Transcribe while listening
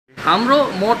हाम्रो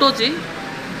मोटो चाहिँ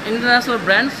international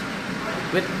brands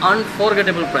with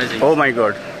unforgettable pricing. Oh my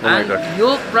god. Oh my god.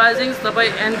 Your pricing tapai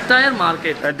entire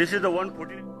market. And this is the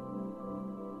 140.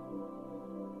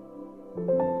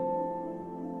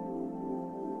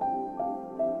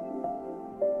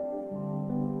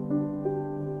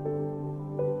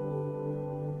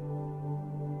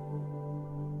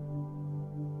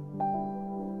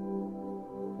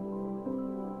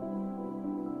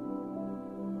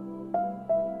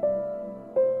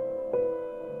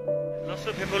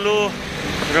 So people,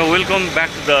 welcome back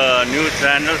to the new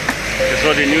channel.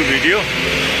 For the new video.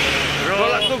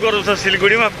 Royaloak गरौँ छ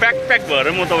सिलगढीमा pack भएर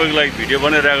म तपाईको लागि video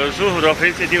बनाइरहेको छु र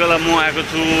फ्रेन्ड्स यति बेला म आएको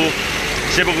छु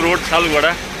सेवक रोड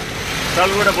सालुगडा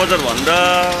बजार भन्दा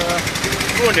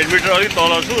 200 मिटर अलि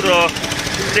तल छु र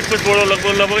चेकपोस्टबाट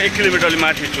लगभग 1 किलोमिटर अलि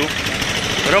माथि छु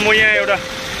र म यहाँ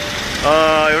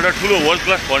एउटा ठुलो वर्ल्ड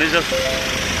क्लास फर्निचर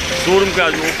शोरूमको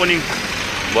आज ओपनिङ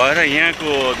भएर यहाँको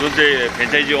जुन चाहिँ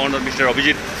फ्रेन्चाइजी ओनर मिस्टर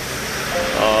अभिजित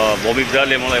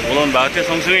भौमिकदाले मलाई बोलाउनु भएको थियो।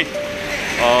 सँगसँगै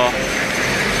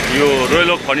यो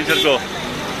रोयलोक फर्निचरको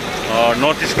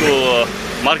नर्थ इस्टको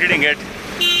मार्केटिङ हेड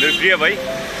मेरो प्रिय भाइ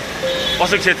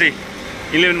अशोक छेत्री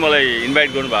यिनले पनि मलाई इन्भाइट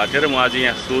गर्नुभएको थियो र म आज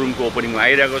यहाँ सोरुमको ओपनिङमा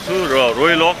आइरहेको छु र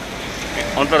रोयलोक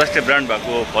अन्तर्राष्ट्रिय ब्रान्ड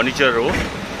भएको फर्निचर हो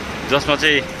जसमा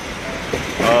चाहिँ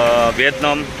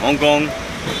Vietnam, Hong Kong,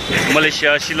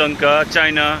 Malaysia, Sri Lanka,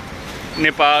 China,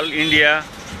 Nepal, India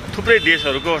थुप्रै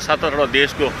देशहरूको 7-8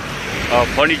 देशको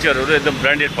फर्निचरहरू एकदम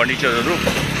ब्रान्डेड फर्निचरहरू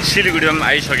सिलिगुडीमा पनि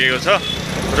आइसकेको छ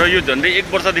र यो झन्डै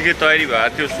 1 वर्षदेखि तयारी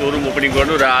भएको थियो सोरुम ओपनिङ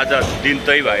गर्नु र आज दिन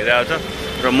तय भइरहेको छ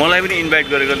र मलाई पनि इन्भाइट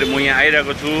गरेकोले म यहाँ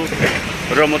आइरहेको छु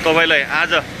र म तपाईलाई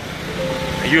आज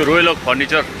यो रोयलोक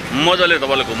फर्निचर मजाले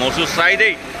तपाईलाई घुमाउँछु।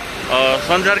 सायदै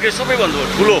संसारकै सबैभन्दा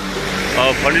ठुलो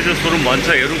फर्निचर सोरुम भन्छ,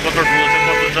 हेरौँ कस्तो ठुलो छ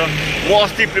कस्तो छ। म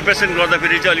अस्ति प्रिपरेसन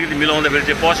गर्दाखेरि चाहिँ अलिकति मिलाउँदाखेरि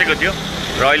चाहिँ पसेको थियो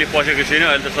र अहिले पसेको छैन,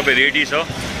 अहिले त सबै रेडी छ।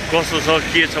 कस्तो छ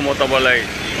के छ म तपाईलाई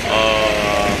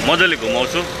मजाले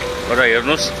घुमाउँछु र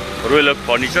हेर्नुहोस् रोयलोक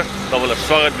फर्निचर तपाईलाई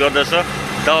स्वागत गर्दछ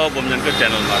दावा बोमजनको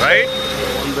च्यानलमा। राइट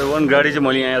 1 by 1 गाडी चाहिँ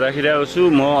मैले यहाँ राखिरहेको छु।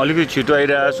 म अलिकति छिटो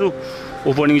आइरहेको छु।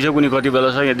 ओपनिङ चाहिँ कुनै कति बेला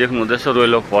छ यहाँ देख्नु हुँदैछ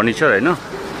रोयलोक फर्निचर हैन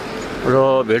र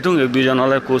भेटौँ 1-2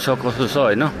 जनालाई को छ कसो छ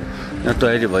हैन। यहाँ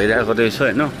तयारी भइरहेको रहेछ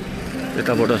हैन,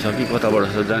 यताबाट छ कि कताबाट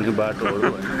छ जाने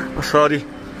बाटोहरू। Sorry,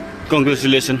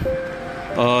 congratulation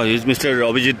his mister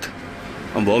Abhijit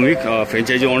Bhowmik,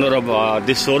 franchise owner of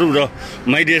this showroom र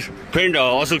my dear friend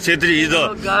Ashok Chhetri is the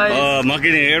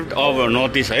marketing head of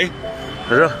north east है।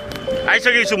 र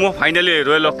आइसकेको छु म फाइनली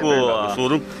रोयलोकको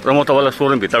शोरूम र म तपाईँलाई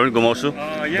शोरूमभित्र पनि घुमाउँछु।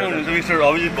 यहाँ हुनुहुन्छ mister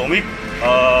Abhijit Bhowmik,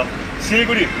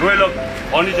 Siliguri रोयलोक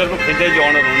फर्निचरको franchise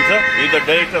owner हुनुहुन्छ, इज द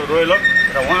डाइरेक्टर रोयलोक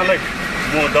र उहाँलाई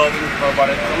म दावाबाट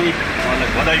एकदमै उहाँलाई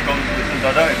बधाई कङ्ग्रेचुलेसन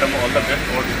दादा, एकदम all the best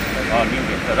for new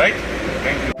venture. Right,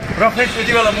 thank you. र फ्रेन्ड्स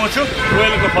यति बेला म छु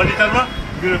रोयलोकको फर्निचरमा,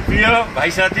 मेरो प्रिय भाइ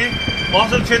साथी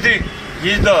Ashok Chhetri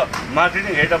is the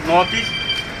marketing head of north east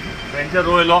venture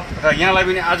रोयलोक र यहाँलाई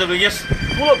पनि आजको यस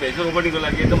ठुलो भेन्चर ओपनिङको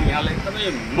लागि एकदम यहाँलाई एकदमै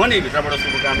मनैभित्रबाट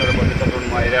शुभकामना र बधाई चढाउनु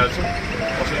म आइरहेको छु।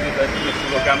 अशोकजी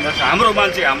शुभकामना छ, हाम्रो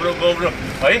मान्छे, हाम्रो गौरव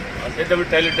है, एकदमै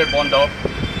ट्यालेन्टेड बन्द हो,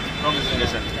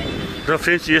 कङ्ग्रेचुलेसन। र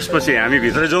फ्रेन्ड्स यसपछि हामी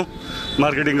भित्र जाउँ,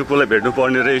 मार्केटिङको कसलाई भेट्नु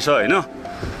पर्ने रहेछ होइन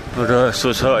र यसो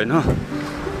छ होइन।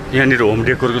 यहाँनिर होम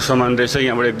डेकोरको सामान रहेछ,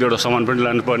 यहाँबाट 1-2वटा सामान पनि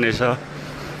लानुपर्ने छ।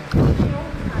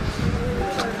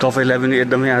 तपाईँलाई पनि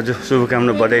एकदमै आज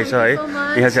शुभकामना बधाई छ है।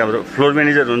 यहाँ चाहिँ हाम्रो फ्लोर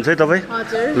म्यानेजर हुनुहुन्छ है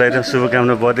तपाईँलाई, त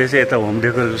शुभकामना बधाई छ। यता होम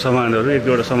डेकोरको सामानहरू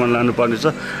 1-2वटा सामान लानुपर्ने छ।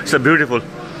 It's a beautiful,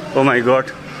 oh my God,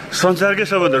 संसारकै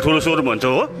सबैभन्दा ठुलो सोरुम भन्छ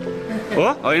हो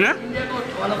होइन,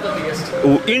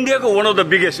 इन्डियाको वान अफ द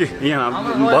बिगेस्ट। यहाँ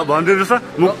भनिदिनुहोस् न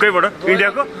मुखैबाट,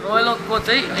 इन्डियाको रोयलोकको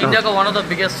चाहिँ इन्डियाको one of the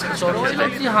biggest showroom.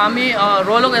 हामी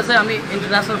रोयलोक यसै हामी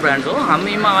इन्टरनेसनल ब्रान्ड हो।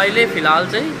 हामीमा अहिले फिलहाल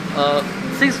चाहिँ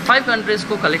 5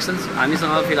 कन्ट्रिजको कलेक्सन्स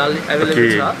हामीसँग फिलहाल एभाइलेबल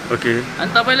छ। ओके, अनि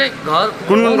तपाईँले घर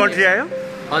कुन कन्ट्री आयो?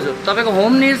 हजुर, तपाईँको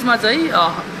होम निड्समा चाहिँ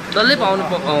डल्लै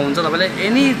पाउनुहुन्छ तपाईँले,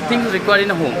 anything require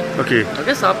in home. Okay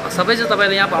okay, सबै चाहिँ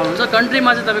तपाईँले यहाँ पाउनुहुन्छ।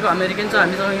 कन्ट्रीमा चाहिँ तपाईँको अमेरिकन छ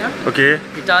हामीसँग यहाँ, ओके,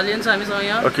 इटालियन छ हामीसँग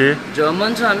यहाँ, ओके,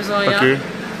 जर्मन छ हामीसँग यहाँ,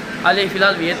 अहिले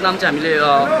फिलहाल भियतनाम चाहिँ हामीले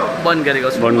बन्द गरेको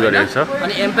छौँ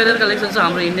अनि एम्पेरियल कलेक्सन छ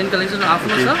हाम्रो, इन्डियन कलेक्सन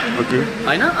आफ्नो छ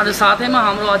होइन। अनि साथैमा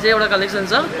हाम्रो अझै एउटा कलेक्सन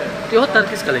छ, त्यो हो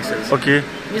टर्किस कलेक्सन। ओके,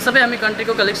 यी सबै हामी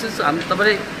कन्ट्रीको कलेक्सन्स हामी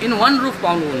तपाईँले इन वान रुफ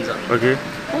पाउनुहुन्छ। Okay,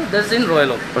 that is in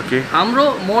रोयलोक। Okay, हाम्रो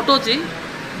मोटो चाहिँ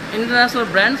international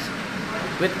brands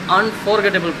with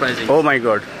unforgettable pricing. Oh my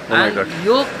god, oh my god.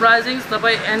 Your pricing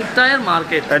tapai entire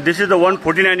market. This is the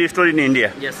 149 store in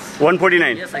India. Yes.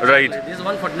 149. Yes, exactly. Right. This is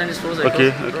 149 stores. Okay,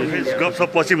 okay. गफ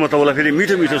सब पछि म तपाईलाई फेरि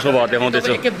मिठो मिठो sofa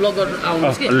देखाउँदैछु। एक blog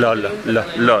आउनुहोस् के। ल ल ल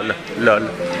ल ल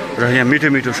ल र यहाँ मिठो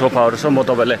मिठो सोफाहरू छ, म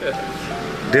तपाईलाई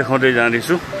देखाउँदै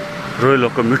जाँदैछु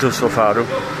रोयलोकको मिठो सोफाहरू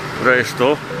र यस्तो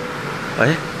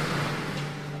है।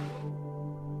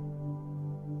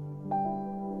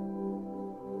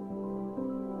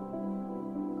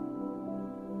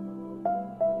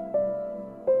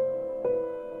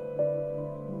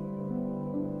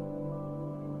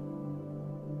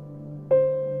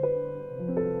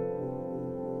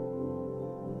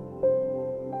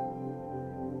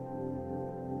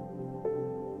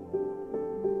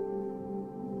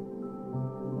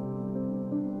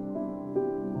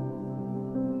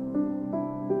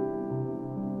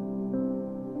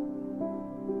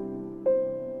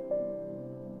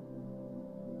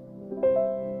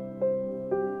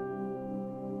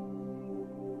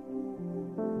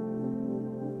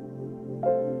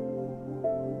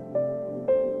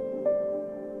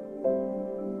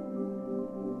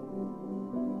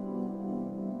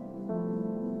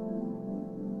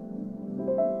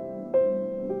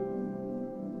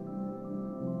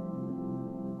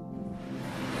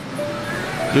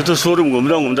 यो त सोरुम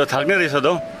घुम्दा घुम्दा थाक्ने रहेछ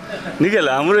त निकै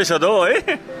लामो रहेछ त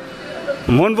है।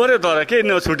 मन पर्यो तर के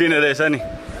नछुटिने रहेछ नि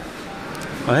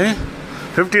है।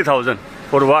 50,000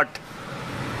 फर वाट?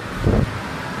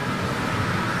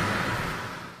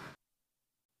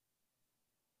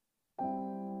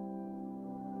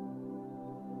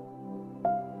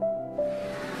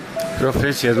 र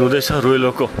फ्रेन्ड्स हेर्नुहुँदैछ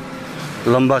रोयलोकको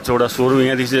लम्बा चौडा सोरुम।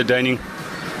 यहाँदेखि चाहिँ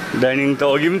डाइनिङ त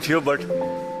अघि पनि थियो बट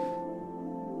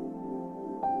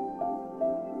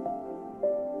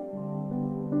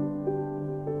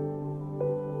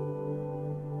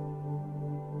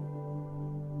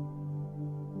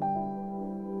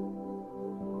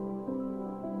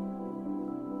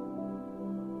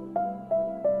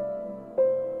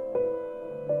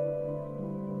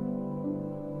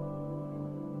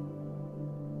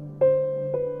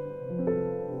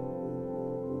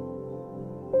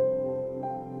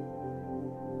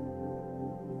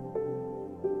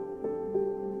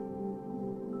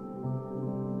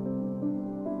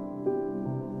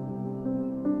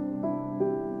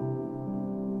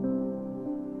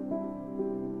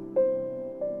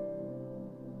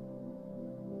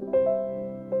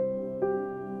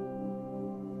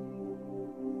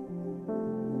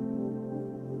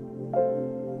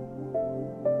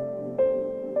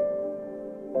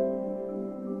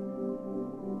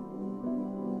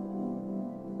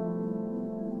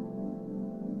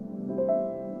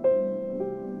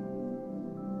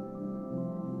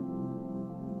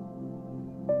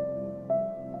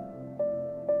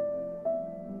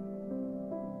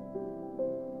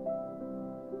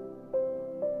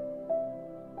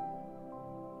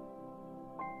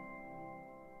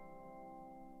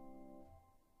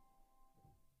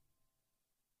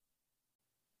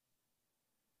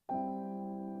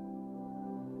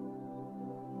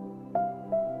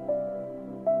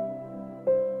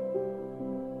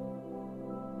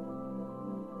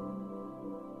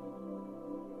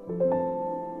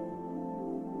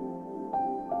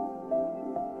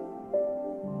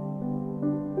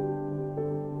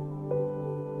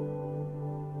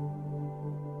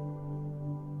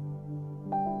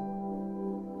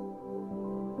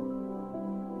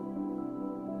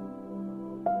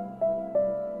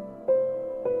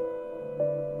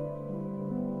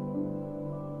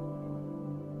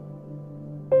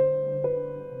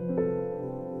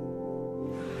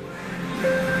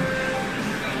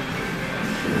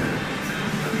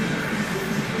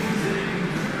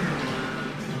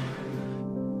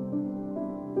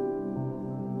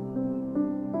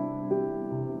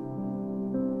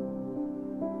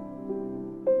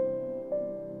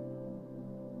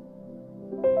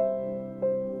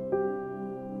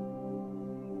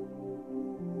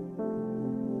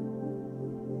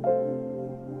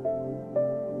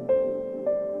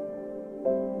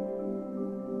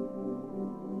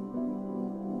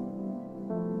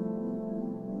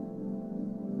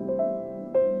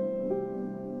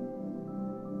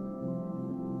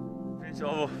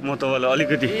म तपाईँलाई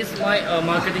अलिकति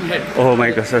Oh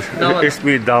my God, sir. It's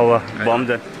me, Dawa,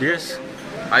 Bomzan. Yes.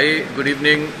 Hi, good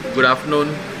evening, good afternoon.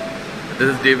 This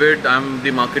is David. I'm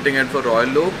the marketing head for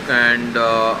Royaloak, and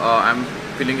I'm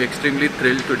feeling extremely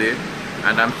thrilled today.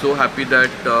 And I'm so happy that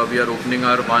we are opening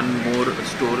our one more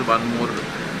store, one more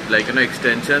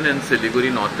extension in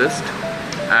Siliguri Northeast.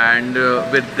 And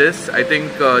with this, I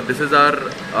think this is our,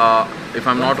 if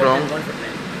I'm not wrong,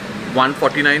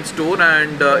 149 store,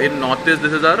 and in Northeast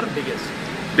this is our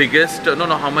biggest. No,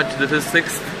 how much? This is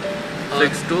sixth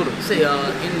store. Say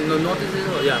in Northeast,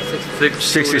 yeah,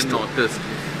 sixth in Northeast.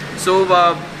 So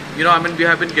I mean, we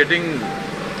have been getting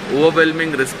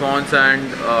overwhelming response, and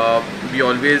we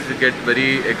always get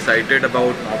very excited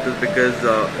about Northeast because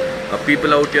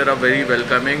People out here are very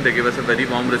welcoming. They give us a very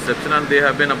warm reception, and they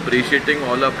have been appreciating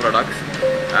all our products.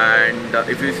 And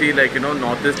if you see, like, you know,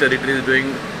 Northeast Territory is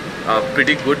doing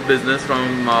pretty good business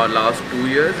from last 2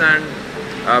 years, and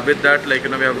with that, like, you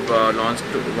know, we have launched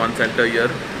one center here.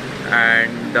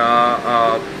 And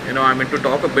you know, I'm to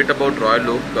talk a bit about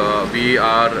Royaloak. We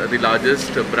are the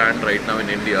largest brand right now in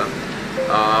India.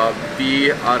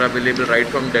 We are available right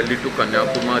from Delhi to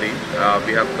Kanyakumari.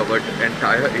 We have covered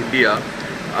entire India.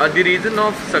 The reason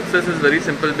of success is very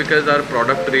simple, because our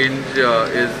product range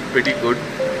is pretty good.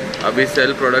 We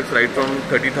sell products right from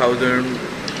 30,000,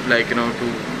 like, you know, to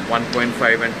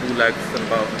 1.5 and 2 lakhs and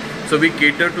above. So we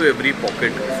cater to every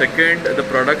pocket. Second, the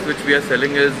products which we are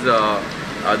selling is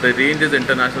the range is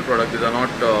international products. These are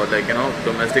not like, you know,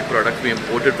 domestic products. We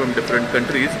imported from different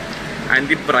countries, and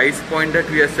the price point that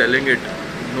we are selling it,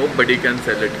 nobody can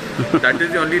sell it. That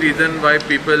is the only reason why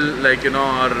people, like, you know,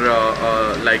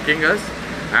 are liking us.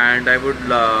 And I would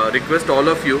request all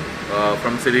of you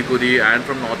from Siliguri and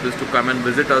from Northeast to come and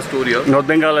visit our store here. North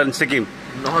Bengal and Sikkim.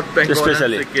 North Bengal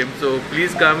especially. And Sikkim. So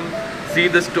please come, see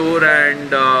the store,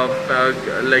 and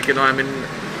like, you know, I mean,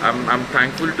 I'm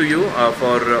thankful to you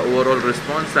for overall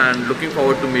response, and looking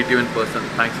forward to meet you in person.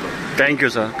 Thanks a lot. Thank you,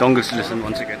 sir. Congratulations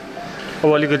once again.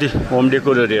 अब अलिकति home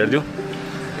डेकोरहरू हेर्दियौ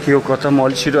के हो कता म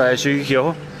अलि छिटो आएछु कि के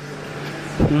हो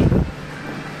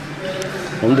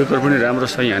होम डेकोर पनि राम्रो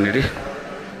छ यहाँनेरि